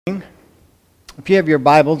If you have your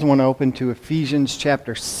Bibles, I want to open to Ephesians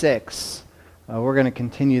chapter 6. We're going to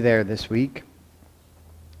continue there this week.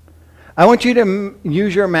 I want you to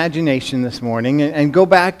use your imagination this morning and go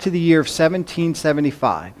back to the year of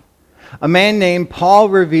 1775. A man named Paul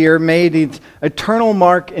Revere made its eternal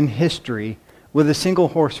mark in history with a single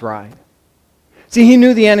horse ride. See, he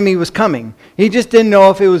knew the enemy was coming. He just didn't know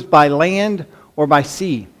if it was by land or by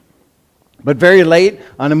sea. But very late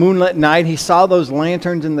on a moonlit night, he saw those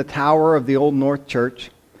lanterns in the tower of the Old North Church,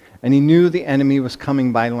 and he knew the enemy was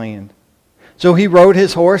coming by land. So he rode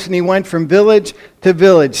his horse, and he went from village to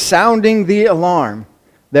village, sounding the alarm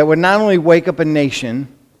that would not only wake up a nation,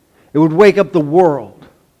 it would wake up the world,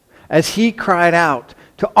 as he cried out,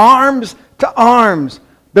 to arms,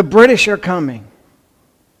 the British are coming.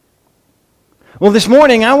 Well, this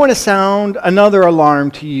morning, I want to sound another alarm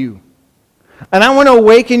to you. And I want to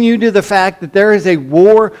awaken you to the fact that there is a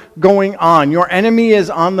war going on. Your enemy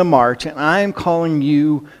is on the march, and I am calling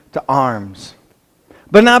you to arms.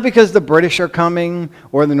 But not because the British are coming,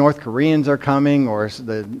 or the North Koreans are coming, or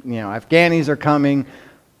the Afghanis are coming.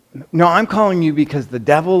 No, I'm calling you because the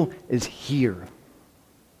devil is here.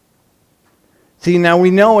 See, now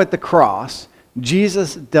we know at the cross,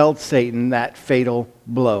 Jesus dealt Satan that fatal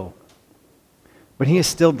blow. But he is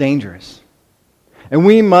still dangerous. And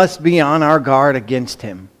we must be on our guard against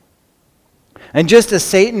him. And just as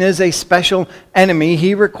Satan is a special enemy,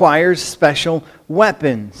 he requires special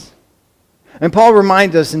weapons. And Paul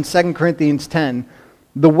reminds us in 2 Corinthians 10,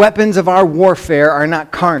 the weapons of our warfare are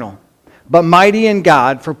not carnal, but mighty in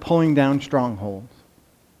God for pulling down strongholds.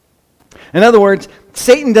 In other words,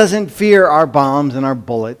 Satan doesn't fear our bombs and our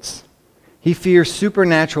bullets. He fears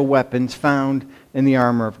supernatural weapons found in the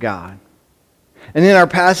armor of God. And in our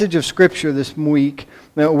passage of Scripture this week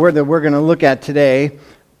that we're going to look at today,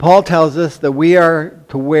 Paul tells us that we are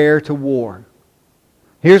to wear to war.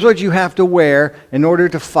 Here's what you have to wear in order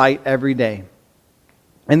to fight every day.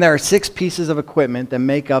 And there are 6 pieces of equipment that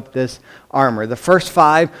make up this armor. The first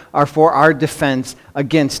 5 are for our defense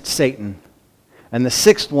against Satan. And the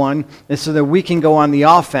 6th one is so that we can go on the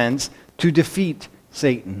offense to defeat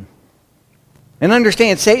Satan. And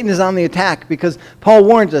understand, Satan is on the attack because Paul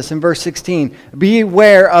warns us in verse 16,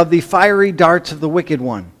 beware of the fiery darts of the wicked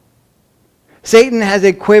one. Satan has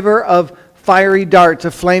a quiver of fiery darts,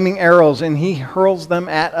 of flaming arrows, and he hurls them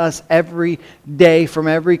at us every day from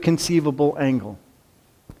every conceivable angle.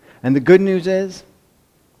 And the good news is,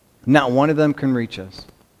 not one of them can reach us.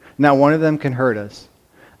 Not one of them can hurt us,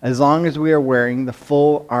 as long as we are wearing the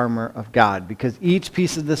full armor of God, because each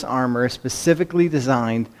piece of this armor is specifically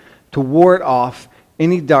designed to ward off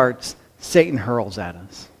any darts Satan hurls at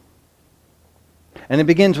us. And it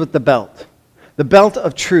begins with the belt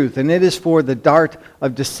of truth, and it is for the dart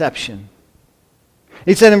of deception.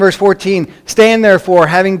 He said in verse 14, stand therefore,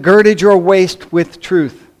 having girded your waist with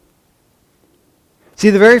truth. See,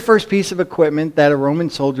 the very first piece of equipment that a Roman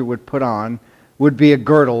soldier would put on would be a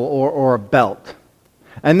girdle or a belt.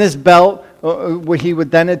 And this belt, he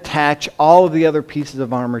would then attach all of the other pieces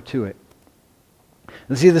of armor to it.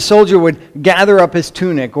 And see, the soldier would gather up his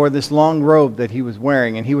tunic or this long robe that he was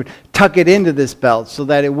wearing, and he would tuck it into this belt so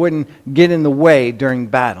that it wouldn't get in the way during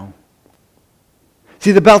battle.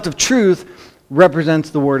 See, the belt of truth represents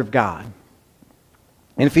the Word of God.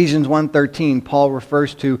 In Ephesians 1:13, Paul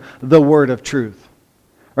refers to the Word of truth.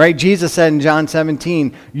 Right? Jesus said in John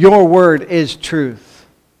 17, your word is truth.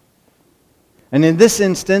 And in this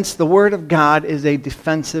instance, the Word of God is a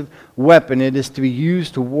defensive weapon. It is to be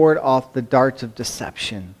used to ward off the darts of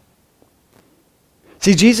deception.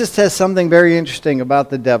 See, Jesus says something very interesting about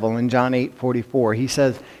the devil in John 8:44. He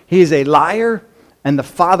says, he is a liar and the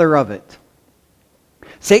father of it.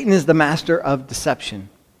 Satan is the master of deception.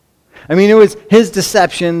 I mean, it was his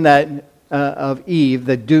deception of Eve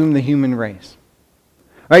that doomed the human race.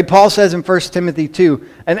 Right, Paul says in 1 Timothy 2,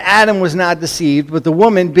 and Adam was not deceived, but the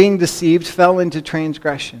woman being deceived fell into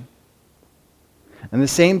transgression. And the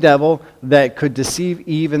same devil that could deceive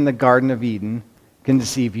Eve in the Garden of Eden can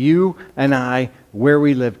deceive you and I where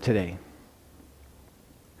we live today.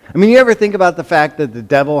 I mean, you ever think about the fact that the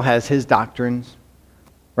devil has his doctrines?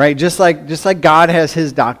 Right, just like God has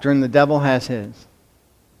his doctrine, the devil has his.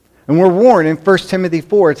 And we're warned in 1 Timothy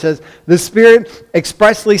 4, it says, the Spirit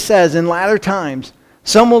expressly says in latter times,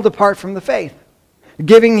 some will depart from the faith,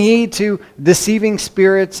 giving heed to deceiving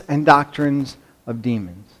spirits and doctrines of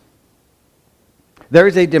demons. There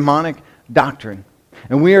is a demonic doctrine,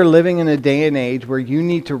 and we are living in a day and age where you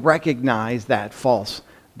need to recognize that false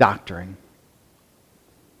doctrine.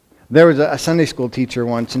 There was a Sunday school teacher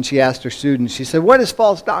once, and she asked her students, she said, what is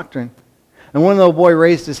false doctrine? And one little boy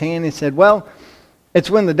raised his hand and said, well, It's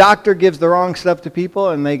when the doctor gives the wrong stuff to people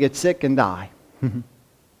and they get sick and die.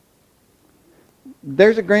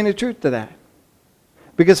 There's a grain of truth to that.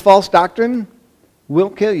 Because false doctrine will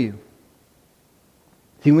kill you.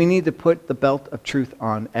 See, we need to put the belt of truth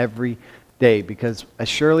on every day, because as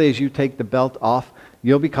surely as you take the belt off,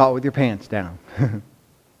 you'll be caught with your pants down.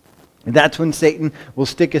 And that's when Satan will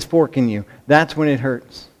stick his fork in you. That's when it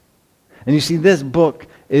hurts. And you see, this book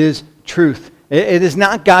is truth. It is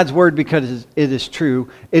not God's word because it is true.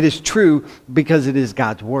 It is true because it is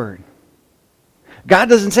God's word. God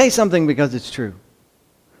doesn't say something because it's true.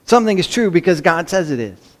 Something is true because God says it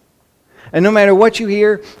is. And no matter what you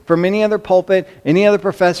hear from any other pulpit, any other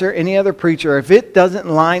professor, any other preacher, if it doesn't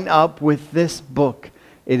line up with this book,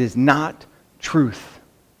 it is not truth.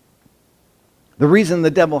 The reason the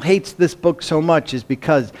devil hates this book so much is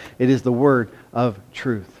because it is the word of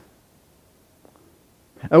truth.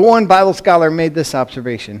 And one Bible scholar made this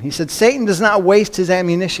observation. He said, Satan does not waste his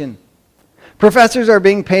ammunition. Professors are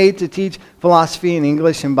being paid to teach philosophy and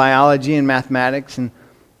English and biology and mathematics, and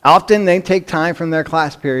often they take time from their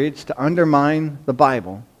class periods to undermine the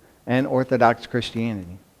Bible and Orthodox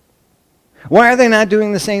Christianity. Why are they not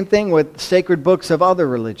doing the same thing with sacred books of other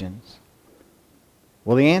religions?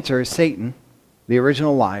 Well, the answer is Satan, the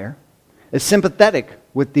original liar, is sympathetic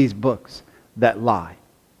with these books that lie.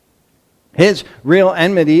 His real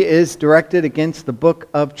enmity is directed against the book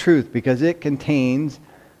of truth because it contains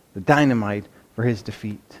the dynamite for his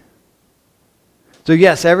defeat. So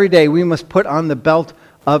yes, every day we must put on the belt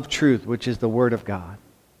of truth, which is the Word of God.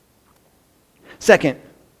 Second,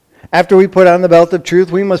 after we put on the belt of truth,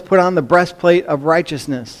 we must put on the breastplate of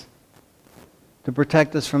righteousness to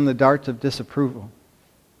protect us from the darts of disapproval.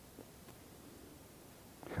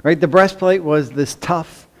 Right? The breastplate was this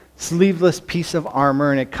tough, sleeveless piece of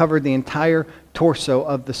armor, and it covered the entire torso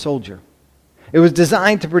of the soldier. It was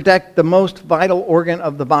designed to protect the most vital organ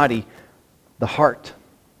of the body, the heart.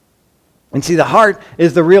 And see, the heart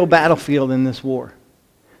is the real battlefield in this war.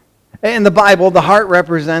 In the Bible, the heart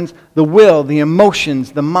represents the will, the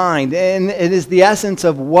emotions, the mind, and it is the essence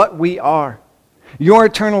of what we are. Your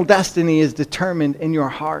eternal destiny is determined in your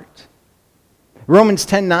heart. Romans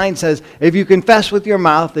 10:9 says, if you confess with your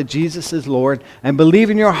mouth that Jesus is Lord and believe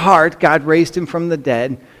in your heart God raised him from the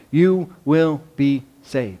dead, you will be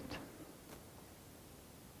saved.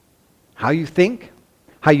 How you think,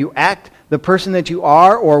 how you act, the person that you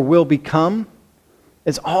are or will become,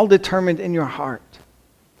 is all determined in your heart.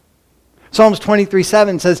 Psalms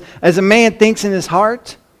 23:7 says, as a man thinks in his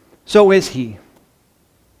heart, so is he.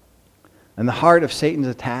 And the heart of Satan's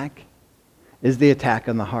attack is the attack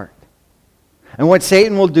on the heart. And what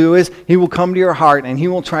Satan will do is he will come to your heart and he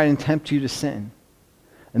will try and tempt you to sin.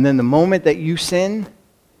 And then the moment that you sin,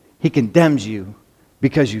 he condemns you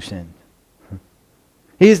because you sinned.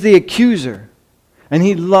 He is the accuser, and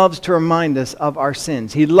he loves to remind us of our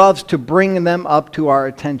sins. He loves to bring them up to our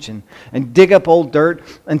attention and dig up old dirt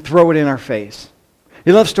and throw it in our face.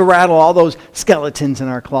 He loves to rattle all those skeletons in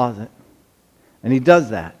our closet. And he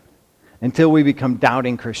does that until we become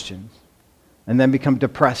doubting Christians, and then become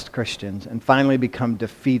depressed Christians, and finally become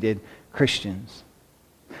defeated Christians.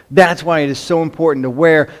 That's why it is so important to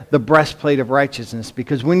wear the breastplate of righteousness,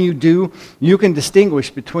 because when you do, you can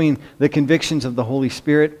distinguish between the convictions of the Holy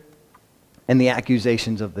Spirit and the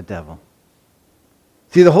accusations of the devil.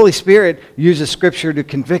 See, the Holy Spirit uses Scripture to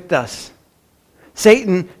convict us.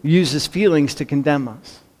 Satan uses feelings to condemn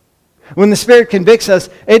us. When the Spirit convicts us,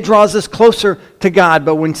 it draws us closer to God,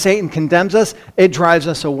 but when Satan condemns us, it drives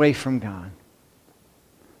us away from God.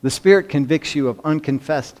 The Spirit convicts you of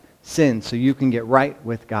unconfessed sin so you can get right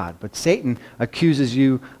with God. But Satan accuses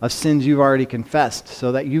you of sins you've already confessed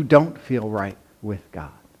so that you don't feel right with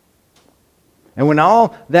God. And when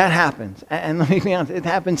all that happens, and let me be honest, it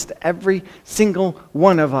happens to every single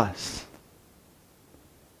one of us,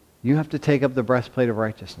 you have to take up the breastplate of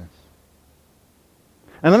righteousness.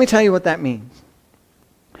 And let me tell you what that means.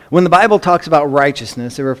 When the Bible talks about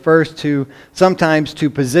righteousness, it refers to sometimes to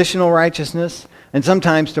positional righteousness and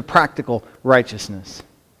sometimes to practical righteousness.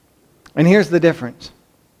 And here's the difference.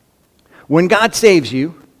 When God saves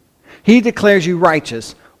you, he declares you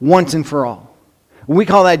righteous once and for all. We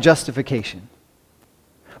call that justification.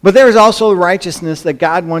 But there is also righteousness that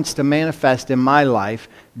God wants to manifest in my life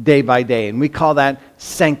day by day, and we call that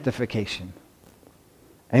sanctification.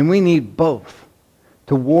 And we need both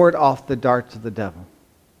to ward off the darts of the devil.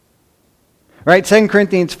 Right? 2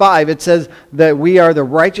 Corinthians 5, it says that we are the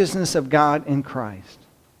righteousness of God in Christ.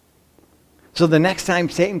 So the next time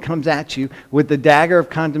Satan comes at you with the dagger of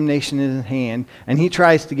condemnation in his hand, and he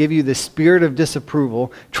tries to give you the spirit of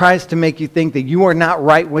disapproval, tries to make you think that you are not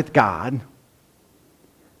right with God,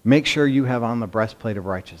 make sure you have on the breastplate of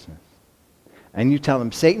righteousness. And you tell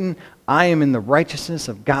them, Satan, I am in the righteousness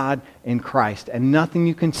of God in Christ, and nothing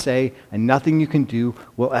you can say and nothing you can do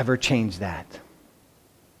will ever change that.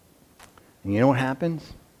 And you know what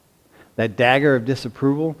happens? That dagger of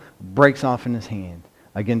disapproval breaks off in his hand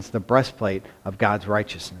against the breastplate of God's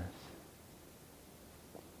righteousness.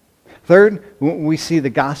 Third, we see the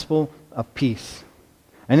gospel of peace,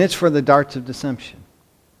 and it's for the darts of deception.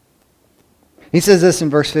 He says this in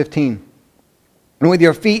verse 15, and with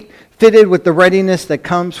your feet fitted with the readiness that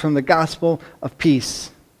comes from the gospel of peace.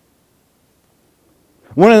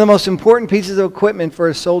 One of the most important pieces of equipment for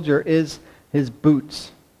a soldier is his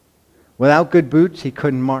boots. Without good boots, he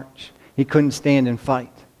couldn't march. He couldn't stand and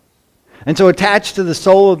fight. And so attached to the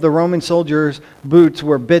sole of the Roman soldier's boots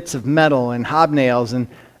were bits of metal and hobnails,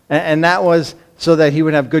 and that was so that he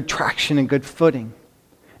would have good traction and good footing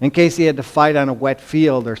in case he had to fight on a wet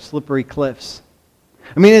field or slippery cliffs.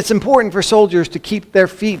 I mean, it's important for soldiers to keep their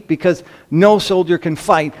feet because no soldier can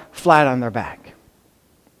fight flat on their back.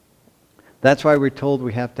 That's why we're told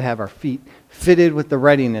we have to have our feet fitted with the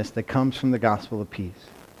readiness that comes from the gospel of peace.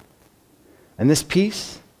 And this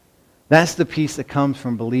peace, that's the peace that comes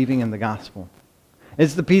from believing in the gospel.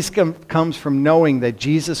 It's the peace that comes from knowing that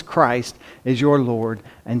Jesus Christ is your Lord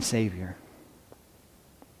and Savior.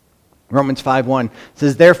 Romans 5:1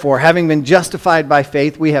 says, therefore, having been justified by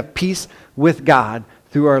faith, we have peace with God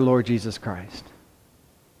through our Lord Jesus Christ.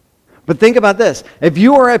 But think about this. If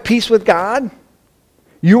you are at peace with God,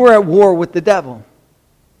 you are at war with the devil.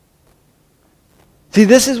 See,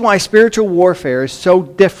 this is why spiritual warfare is so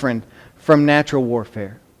different from natural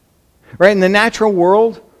warfare. Right? In the natural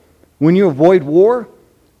world, when you avoid war,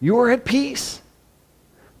 you are at peace.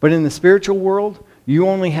 But in the spiritual world, you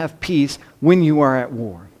only have peace when you are at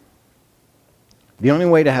war. The only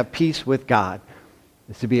way to have peace with God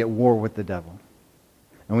is to be at war with the devil.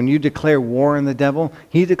 And when you declare war on the devil,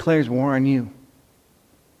 he declares war on you.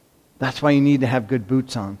 That's why you need to have good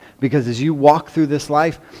boots on. Because as you walk through this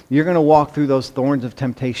life, you're going to walk through those thorns of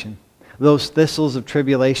temptation, those thistles of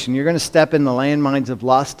tribulation. You're going to step in the landmines of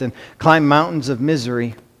lust and climb mountains of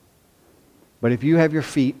misery. But if you have your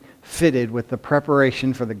feet fitted with the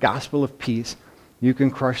preparation for the gospel of peace, you can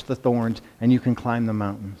crush the thorns and you can climb the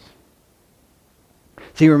mountains.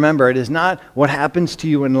 See, remember, it is not what happens to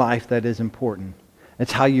you in life that is important.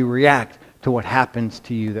 It's how you react to what happens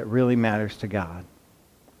to you that really matters to God.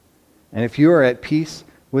 And if you are at peace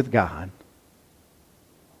with God,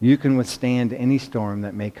 you can withstand any storm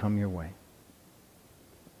that may come your way.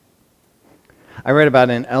 I read about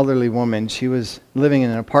an elderly woman. She was living in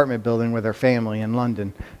an apartment building with her family in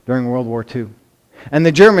London during World War II. And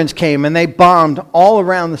the Germans came and they bombed all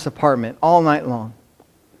around this apartment all night long.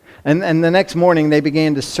 And the next morning they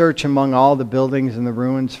began to search among all the buildings and the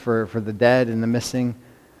ruins for the dead and the missing.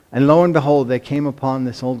 And lo and behold, they came upon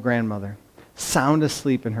this old grandmother, sound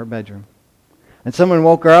asleep in her bedroom. And someone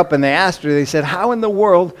woke her up and they asked her, they said, how in the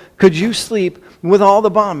world could you sleep with all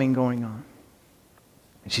the bombing going on?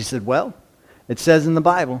 And she said, well, it says in the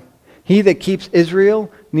Bible, he that keeps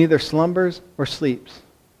Israel neither slumbers or sleeps.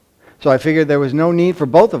 So I figured there was no need for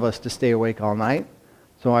both of us to stay awake all night,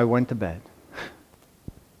 so I went to bed.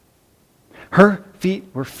 Her feet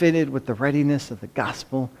were fitted with the readiness of the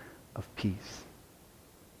gospel of peace.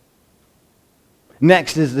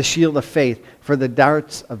 Next is the shield of faith for the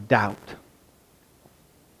darts of doubt.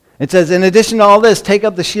 It says, in addition to all this, take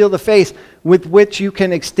up the shield of faith with which you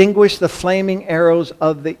can extinguish the flaming arrows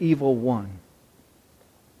of the evil one.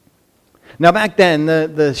 Now back then,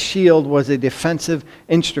 the shield was a defensive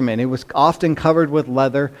instrument. It was often covered with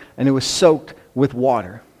leather and it was soaked with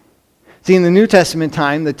water. See, in the New Testament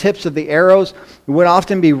time, the tips of the arrows would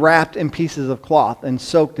often be wrapped in pieces of cloth and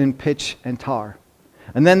soaked in pitch and tar.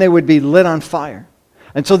 And then they would be lit on fire.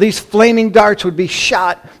 And so these flaming darts would be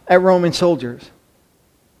shot at Roman soldiers.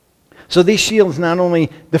 So these shields not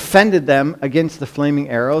only defended them against the flaming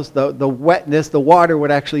arrows, the wetness, the water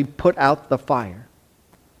would actually put out the fire.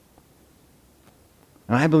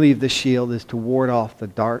 And I believe this shield is to ward off the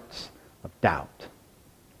darts of doubt.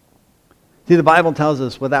 See, the Bible tells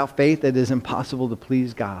us without faith it is impossible to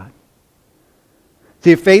please God.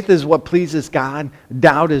 See, if faith is what pleases God,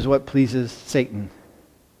 doubt is what pleases Satan.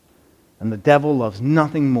 And the devil loves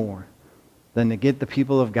nothing more than to get the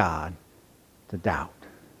people of God to doubt.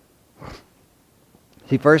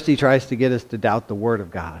 See, first he tries to get us to doubt the Word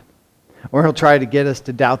of God. Or he'll try to get us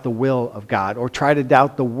to doubt the will of God. Or try to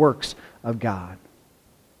doubt the works of God.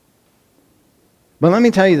 But let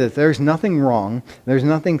me tell you this, there's nothing wrong, there's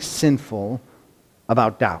nothing sinful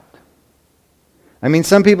about doubt. I mean,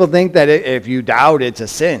 some people think that if you doubt, it's a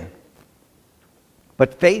sin.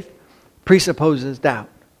 But faith presupposes doubt.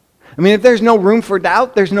 I mean, if there's no room for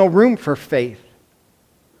doubt, there's no room for faith.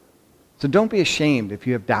 So don't be ashamed if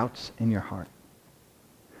you have doubts in your heart.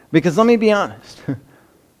 Because let me be honest,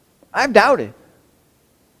 I've doubted.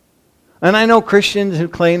 And I know Christians who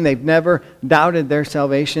claim they've never doubted their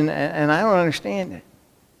salvation, and I don't understand it.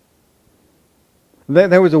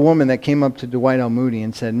 There was a woman that came up to Dwight L. Moody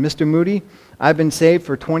and said, "Mr. Moody, I've been saved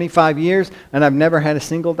for 25 years, and I've never had a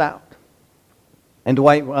single doubt." And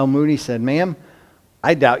Dwight L. Moody said, "Ma'am,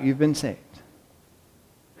 I doubt you've been saved."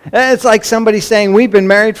 It's like somebody saying, "We've been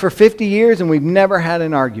married for 50 years, and we've never had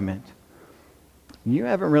an argument." You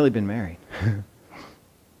haven't really been married.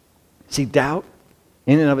 See, doubt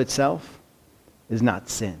in and of itself is not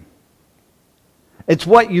sin. It's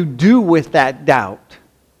what you do with that doubt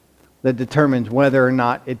that determines whether or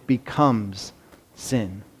not it becomes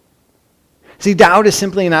sin. See, doubt is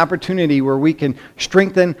simply an opportunity where we can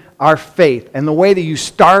strengthen our faith. And the way that you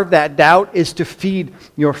starve that doubt is to feed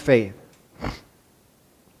your faith.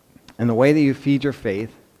 And the way that you feed your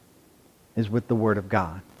faith is with the Word of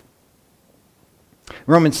God.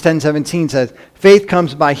 Romans 10:17 says, "Faith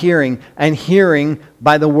comes by hearing, and hearing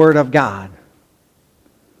by the Word of God."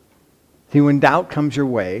 See, when doubt comes your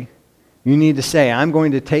way, you need to say, "I'm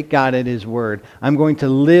going to take God at His Word. I'm going to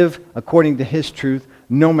live according to His truth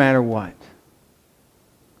no matter what."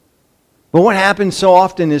 But what happens so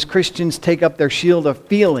often is Christians take up their shield of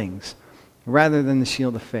feelings rather than the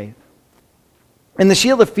shield of faith. And the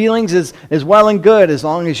shield of feelings is well and good as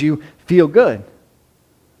long as you feel good.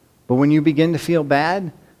 But when you begin to feel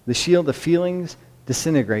bad, the shield of feelings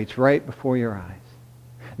disintegrates right before your eyes.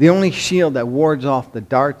 The only shield that wards off the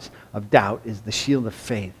darts of doubt is the shield of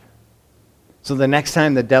faith. So the next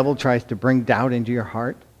time the devil tries to bring doubt into your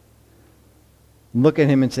heart, look at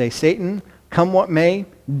him and say, "Satan, come what may,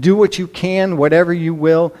 do what you can, whatever you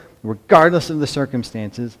will, regardless of the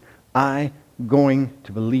circumstances, I'm going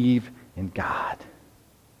to believe in God."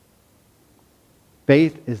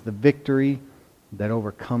 Faith is the victory that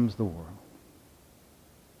overcomes the world.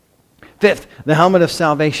 Fifth, the helmet of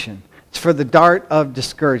salvation. It's for the dart of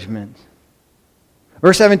discouragement.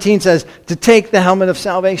 Verse 17 says, to take the helmet of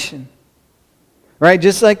salvation. Right?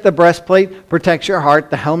 Just like the breastplate protects your heart,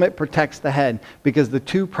 the helmet protects the head. Because the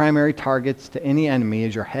two primary targets to any enemy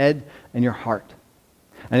is your head and your heart.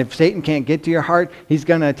 And if Satan can't get to your heart, he's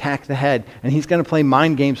going to attack the head. And he's going to play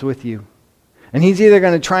mind games with you. And he's either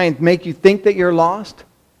going to try and make you think that you're lost,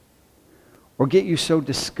 or get you so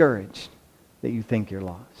discouraged that you think you're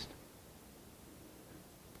lost.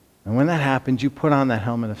 And when that happens, you put on that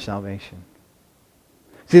helmet of salvation.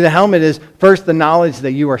 See, the helmet is first the knowledge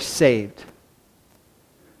that you are saved.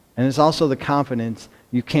 And it's also the confidence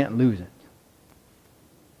you can't lose it.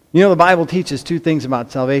 You know, the Bible teaches two things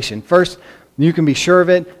about salvation. First, you can be sure of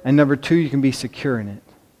it, and number two, you can be secure in it.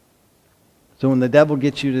 So when the devil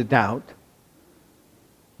gets you to doubt,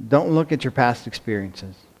 don't look at your past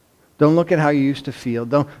experiences. Don't look at how you used to feel.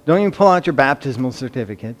 Don't even pull out your baptismal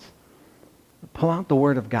certificates. Pull out the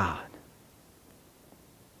Word of God.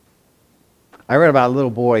 I read about a little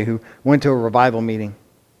boy who went to a revival meeting.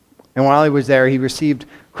 And while he was there, he received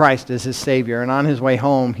Christ as his Savior. And on his way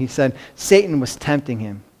home, he said Satan was tempting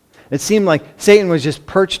him. It seemed like Satan was just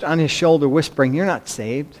perched on his shoulder whispering, "You're not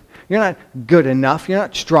saved. You're not good enough. You're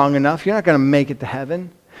not strong enough. You're not going to make it to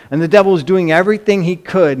heaven." And the devil was doing everything he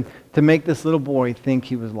could to make this little boy think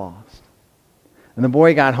he was lost. And the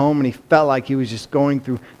boy got home and he felt like he was just going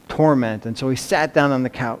through torment. And so he sat down on the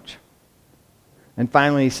couch. And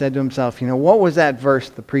finally he said to himself, what was that verse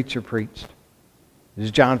the preacher preached? It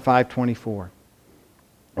was John 5:24.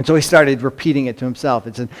 And so he started repeating it to himself.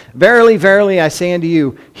 It said, "Verily, verily, I say unto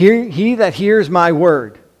you, he that hears my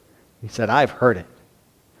word," he said, "I've heard it.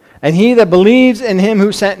 And he that believes in him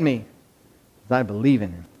who sent me," I believe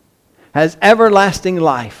in him, "has everlasting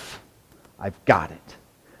life." I've got it.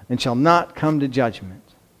 "And shall not come to judgment,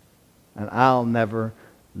 and I'll never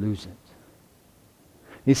lose it."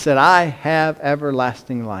 He said, "I have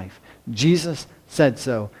everlasting life." Jesus said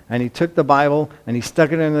so. And he took the Bible and he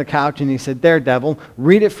stuck it under the couch and he said, "There, devil,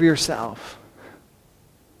 read it for yourself."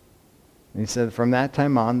 And he said, from that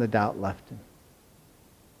time on, the doubt left him.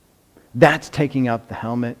 That's taking up the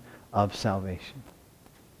helmet of salvation.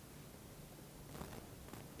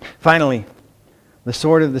 Finally, the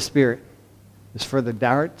sword of the Spirit is for the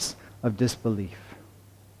darts of disbelief.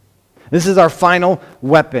 This is our final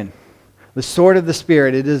weapon. The sword of the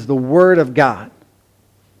Spirit. It is the Word of God.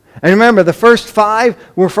 And remember, the first 5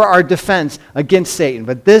 were for our defense against Satan.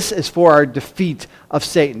 But this is for our defeat of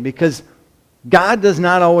Satan. Because God does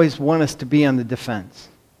not always want us to be on the defense.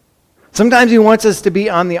 Sometimes He wants us to be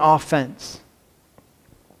on the offense.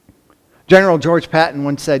 General George Patton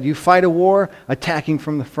once said, "You fight a war attacking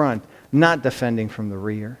from the front, not defending from the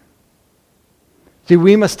rear." See,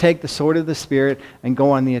 we must take the sword of the Spirit and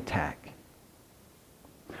go on the attack.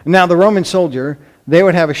 Now, the Roman soldier, they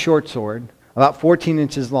would have a short sword, about 14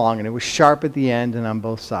 inches long, and it was sharp at the end and on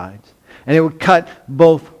both sides. And it would cut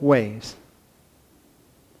both ways.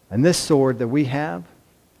 And this sword that we have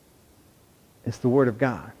is the Word of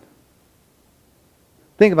God.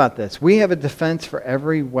 Think about this. We have a defense for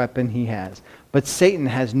every weapon he has, but Satan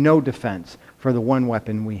has no defense for the one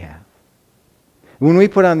weapon we have. When we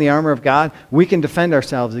put on the armor of God, we can defend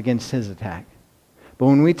ourselves against his attack. But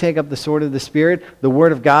when we take up the sword of the Spirit, the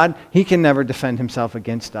Word of God, he can never defend himself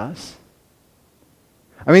against us.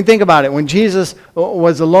 I mean, think about it. When Jesus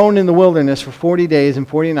was alone in the wilderness for 40 days and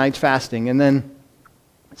 40 nights fasting, and then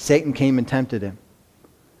Satan came and tempted him.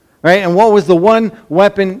 Right? And what was the one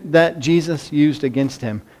weapon that Jesus used against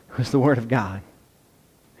him? It was the Word of God.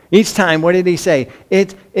 Each time, what did he say?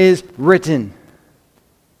 It is written.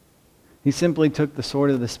 He simply took the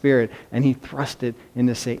sword of the Spirit and he thrust it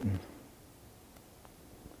into Satan.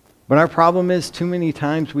 But our problem is, too many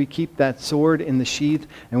times we keep that sword in the sheath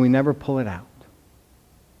and we never pull it out.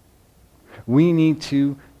 We need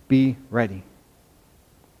to be ready.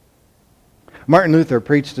 Martin Luther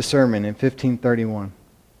preached a sermon in 1531.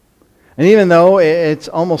 And even though it's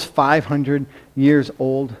almost 500 years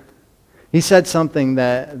old, he said something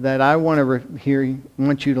that I want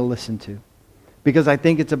you to listen to, because I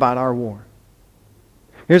think it's about our war.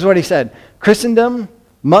 Here's what he said. Christendom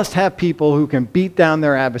must have people who can beat down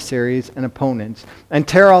their adversaries and opponents and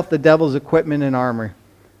tear off the devil's equipment and armor,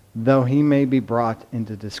 though he may be brought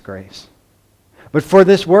into disgrace. But for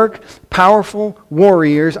this work, powerful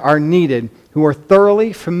warriors are needed who are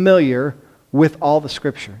thoroughly familiar with all the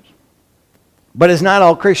Scriptures. But as not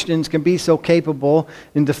all Christians can be so capable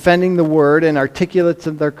in defending the Word and articulates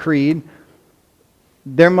of their creed,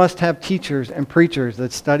 there must have teachers and preachers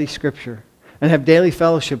that study Scripture and have daily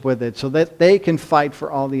fellowship with it so that they can fight for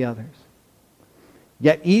all the others.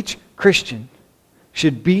 Yet each Christian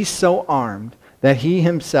should be so armed that he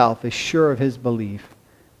himself is sure of his belief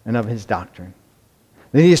and of his doctrine.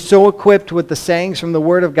 That he is so equipped with the sayings from the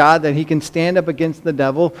Word of God that he can stand up against the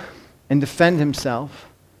devil and defend himself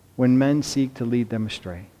when men seek to lead them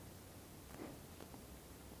astray.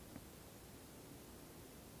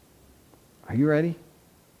 Are you ready?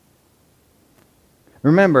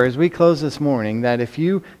 Remember, as we close this morning, that if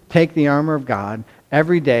you take the armor of God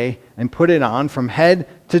every day and put it on from head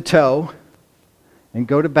to toe and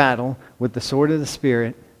go to battle with the sword of the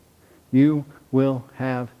Spirit, you will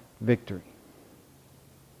have victory.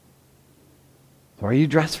 So are you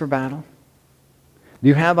dressed for battle? Do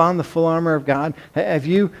you have on the full armor of God? Have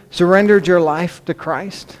you surrendered your life to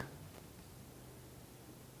Christ?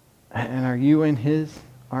 And are you in His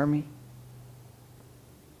army?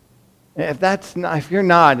 If you're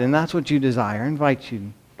not, and that's what you desire, I invite you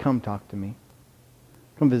to come talk to me.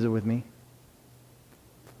 Come visit with me.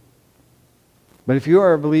 But if you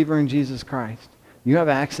are a believer in Jesus Christ, you have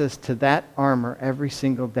access to that armor every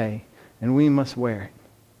single day, and we must wear it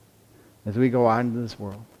as we go out into this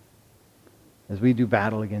world, as we do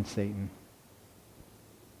battle against Satan.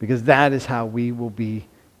 Because that is how we will be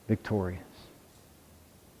victorious.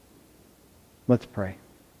 Let's pray.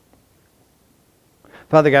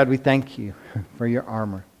 Father God, we thank you for your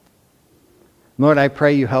armor. Lord, I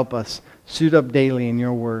pray you help us suit up daily in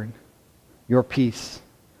your word, your peace,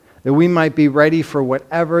 that we might be ready for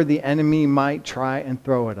whatever the enemy might try and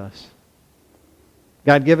throw at us.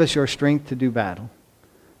 God, give us your strength to do battle,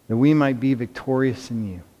 that we might be victorious in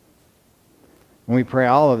you. And we pray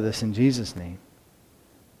all of this in Jesus' name.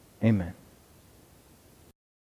 Amen.